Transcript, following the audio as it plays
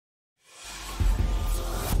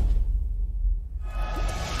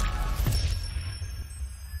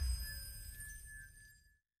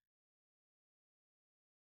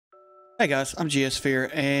Hey guys, I'm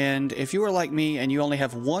GSphere, and if you are like me and you only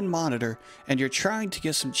have one monitor and you're trying to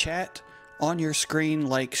get some chat on your screen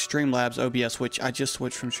like Streamlabs OBS, which I just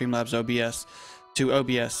switched from Streamlabs OBS to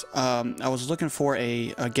OBS, I was looking for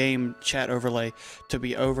a game chat overlay to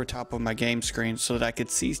be over top of my game screen so that I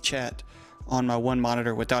could see chat on my one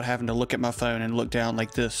monitor without having to look at my phone and look down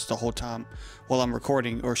like this the whole time while I'm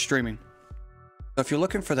recording or streaming. So if you're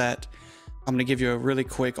looking for that, I'm going to give you a really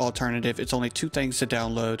quick alternative. It's only two things to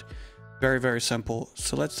download. Very simple.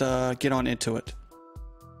 So let's get on into it.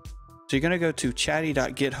 So you're going to go to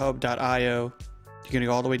chatty.github.io. You're going to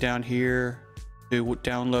go all the way down here to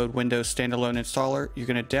download Windows Standalone Installer. You're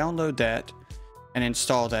going to download that and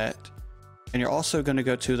install that. And you're also going to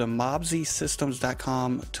go to the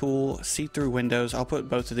mobsystems.com tool, see through Windows. I'll put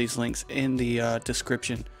both of these links in the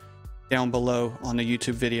description down below on the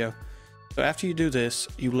YouTube video. So after you do this,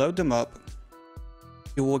 you load them up.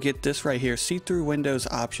 You will get this right here, see through Windows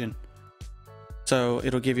option. So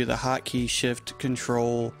it'll give you the hotkey, shift,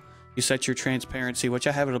 control. You set your transparency, which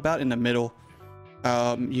I have it about in the middle.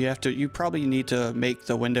 You probably need to make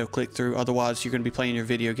the window click through, otherwise you're going to be playing your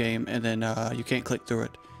video game and then you can't click through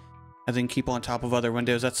it. And then keep on top of other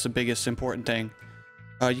windows. That's the biggest important thing.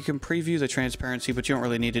 You can preview the transparency, but you don't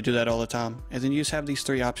really need to do that all the time. And then you just have these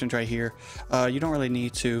three options right here. You don't really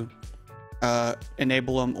need to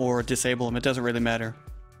enable them or disable them. It doesn't really matter.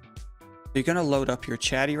 You're going to load up your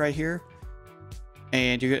Chatty right here.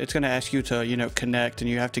 And it's going to ask you to, connect, and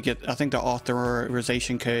you have to get, I think, the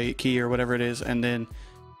authorization key or whatever it is, and then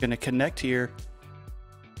you're going to connect here.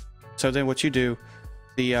 So then what you do,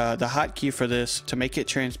 the hotkey for this to make it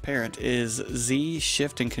transparent is Z,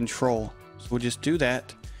 Shift, and Control. So we'll just do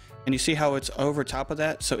that, and you see how it's over top of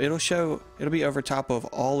that. So it'll be over top of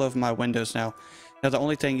all of my windows now. Now the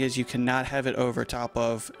only thing is you cannot have it over top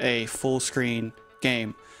of a full screen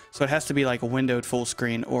game. So it has to be like a windowed full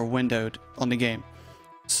screen or windowed on the game.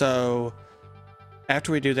 So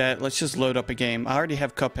after we do that, let's just load up a game. I already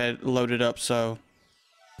have Cuphead loaded up, so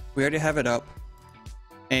we already have it up.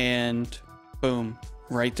 And boom,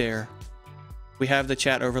 right there. We have the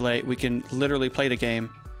chat overlay. We can literally play the game.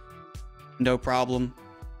 No problem.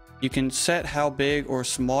 You can set how big or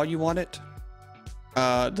small you want it.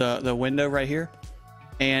 The window right here.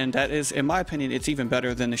 And that is, in my opinion, it's even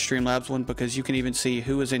better than the Streamlabs one because you can even see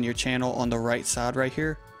who is in your channel on the right side right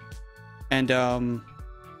here. And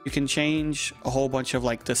you can change a whole bunch of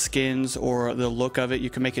like the skins or the look of it. You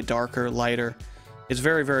can make it darker, lighter. It's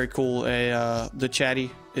very cool. The Chatty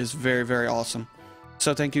is very awesome.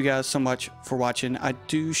 So thank you guys so much for watching. I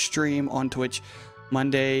do stream on Twitch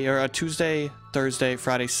Monday or Tuesday, Thursday,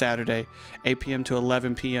 Friday, Saturday, 8 p.m. to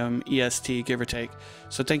 11 p.m. EST, give or take.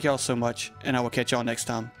 So thank y'all so much, and I will catch y'all next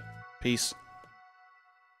time. Peace.